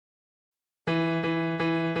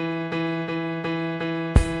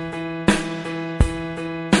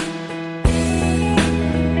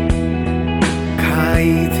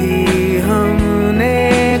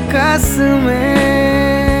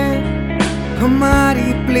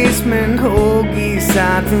हमारी प्लेसमेंट होगी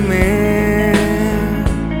साथ में।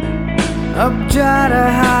 अब जा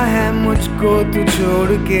रहा है मुझको तू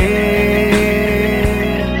छोड़ के,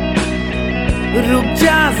 रुक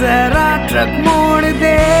जा जरा ट्रक मोड़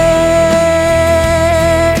दे।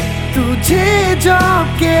 तुझे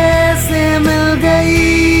जॉब कैसे मिल गई,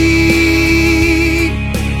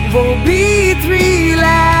 वो भी 3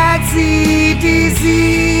 लाख CTC।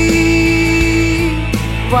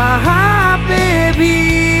 वहाँ पे भी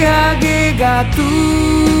आगेगा तू,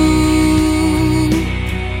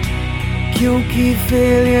 क्योंकि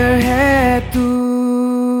फेलियर है तू।